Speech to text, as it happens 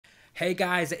Hey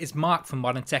guys, it's Mark from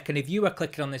Modern Tech, and if you are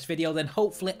clicking on this video, then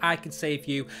hopefully I can save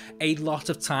you a lot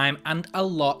of time and a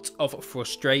lot of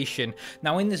frustration.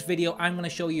 Now in this video, I'm going to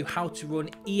show you how to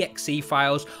run EXE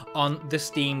files on the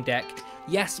Steam Deck.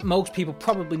 Yes, most people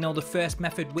probably know the first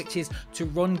method, which is to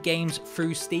run games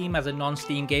through Steam as a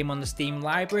non-Steam game on the Steam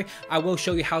library. I will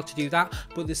show you how to do that,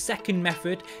 but the second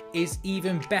method is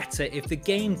even better. If the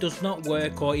game does not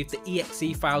work or if the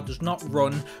EXE file does not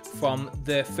run from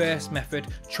the first method,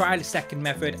 try the second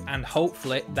method and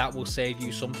hopefully that will save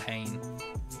you some pain.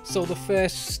 So the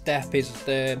first step is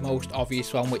the most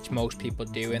obvious one, which most people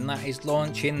do, and that is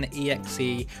launching the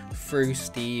EXE through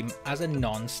Steam as a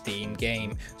non-Steam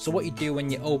game. So what you do when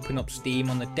you open up Steam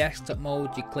on the desktop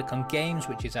mode, you click on games,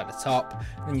 which is at the top,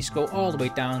 then you scroll all the way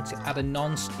down to add a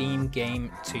non-Steam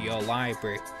game to your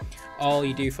library. All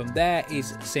you do from there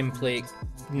is simply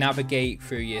navigate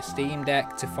through your Steam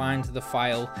Deck to find the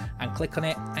file and click on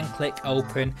it and click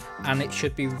open, and it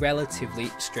should be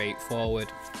relatively straightforward.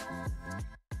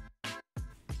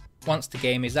 Once the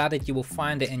game is added, you will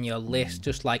find it in your list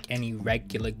just like any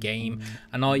regular game,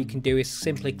 and all you can do is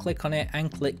simply click on it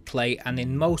and click play, and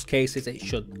in most cases it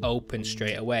should open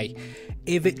straight away.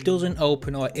 If it doesn't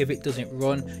open or if it doesn't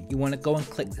run, you want to go and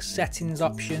click the settings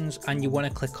options and you want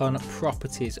to click on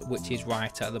properties, which is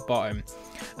right at the bottom.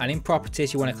 And in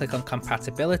properties you want to click on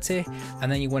compatibility,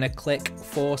 and then you want to click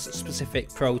force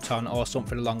specific Proton or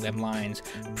something along them lines.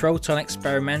 Proton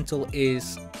experimental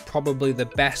is probably the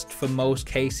best for most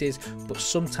cases, but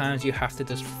sometimes you have to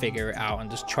just figure it out and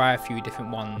just try a few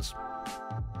different ones.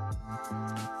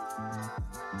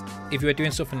 If you are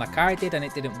doing something like I did and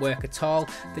it didn't work at all,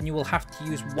 then you will have to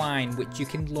use Wine, which you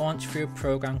can launch through a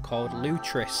program called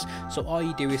Lutris. So all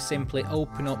you do is simply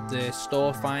open up the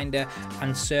store finder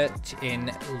and search in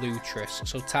Lutris.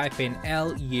 So type in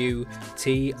Lutris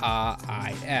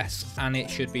and it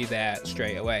should be there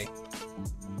straight away.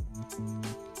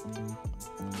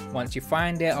 Once you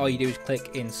find it, all you do is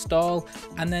click install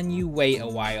and then you wait a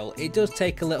while. It does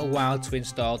take a little while to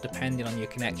install depending on your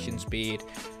connection speed.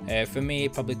 For me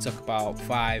it probably took about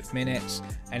 5 minutes,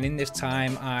 and in this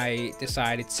time I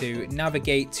decided to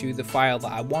navigate to the file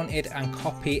that I wanted and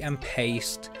copy and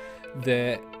paste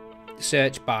the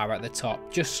search bar at the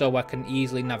top, just so I can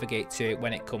easily navigate to it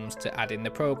when it comes to adding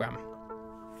the program.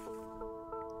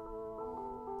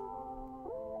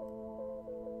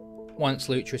 Once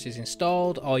Lutris is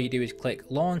installed, all you do is click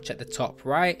launch at the top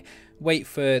right, wait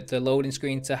for the loading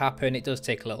screen to happen. It does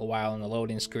take a little while on the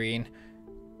loading screen,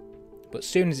 but as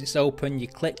soon as it's open you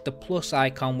click the plus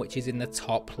icon, which is in the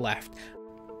top left.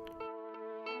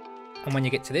 And when you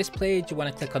get to this page, you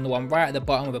want to click on the one right at the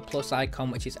bottom with a plus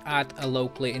icon, which is add a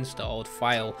locally installed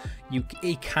file. You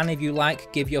can, if you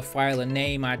like, give your file a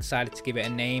name. I decided to give it a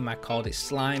name. I called it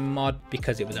Slime Mod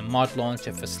because it was a mod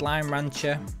launcher for Slime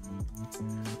Rancher.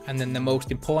 And then the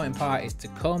most important part is to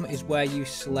come is where you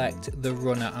select the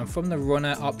runner, and from the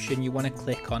runner option you want to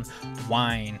click on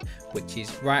Wine, which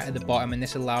is right at the bottom, and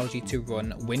this allows you to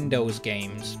run Windows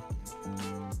games.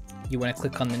 You want to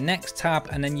click on the next tab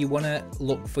and then you want to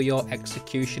look for your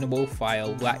executionable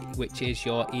file, which is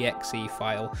your EXE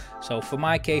file. So for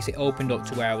my case it opened up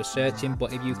to where I was searching,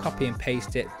 but if you copy and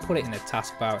paste it, put it in the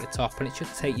taskbar at the top and it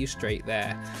should take you straight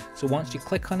there. So once you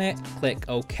click on it, click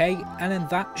OK, and then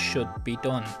that should be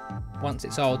done. Once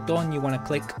it's all done, you want to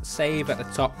click save at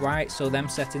the top right, so them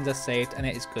settings are saved and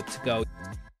it is good to go.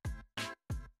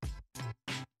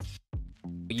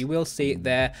 You will see it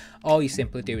there. All you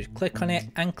simply do is click on it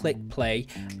and click play,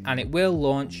 and it will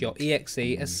launch your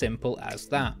EXE as simple as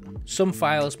that. Some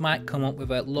files might come up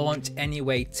with a launch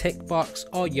anyway tick box.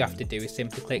 All you have to do is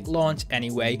simply click launch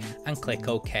anyway and click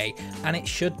OK, and it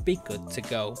should be good to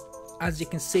go. As you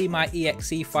can see, my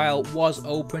EXE file was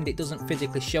opened. It doesn't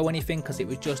physically show anything because it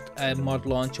was just a mod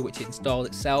launcher which installed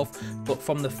itself, but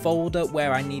from the folder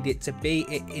where I need it to be,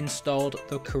 it installed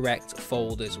the correct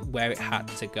folders where it had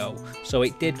to go. So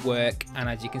it did work, and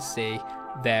as you can see,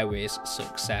 there is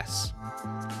success.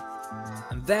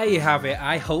 And there you have it.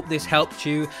 I hope this helped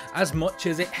you as much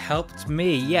as it helped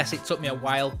me. Yes, it took me a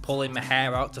while pulling my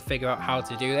hair out to figure out how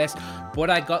to do this, but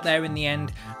I got there in the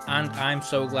end, and I'm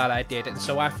so glad I did. And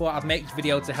so I thought I'd make this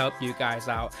video to help you guys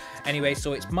out. Anyway,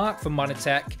 so it's Mark from Modern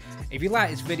Tech. If you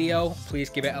like this video, please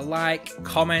give it a like,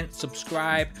 comment,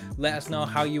 subscribe, let us know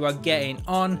how you are getting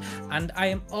on. And I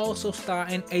am also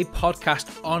starting a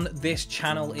podcast on this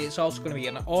channel. It's also going to be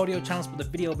an audio channel, but the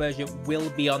video version will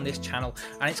be on this channel,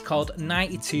 and it's called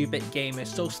 92-Bit Gamers.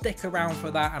 So stick around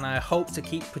for that, and I hope to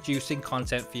keep producing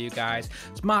content for you guys.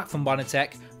 It's Mark from Modern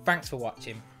Tech. Thanks for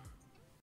watching.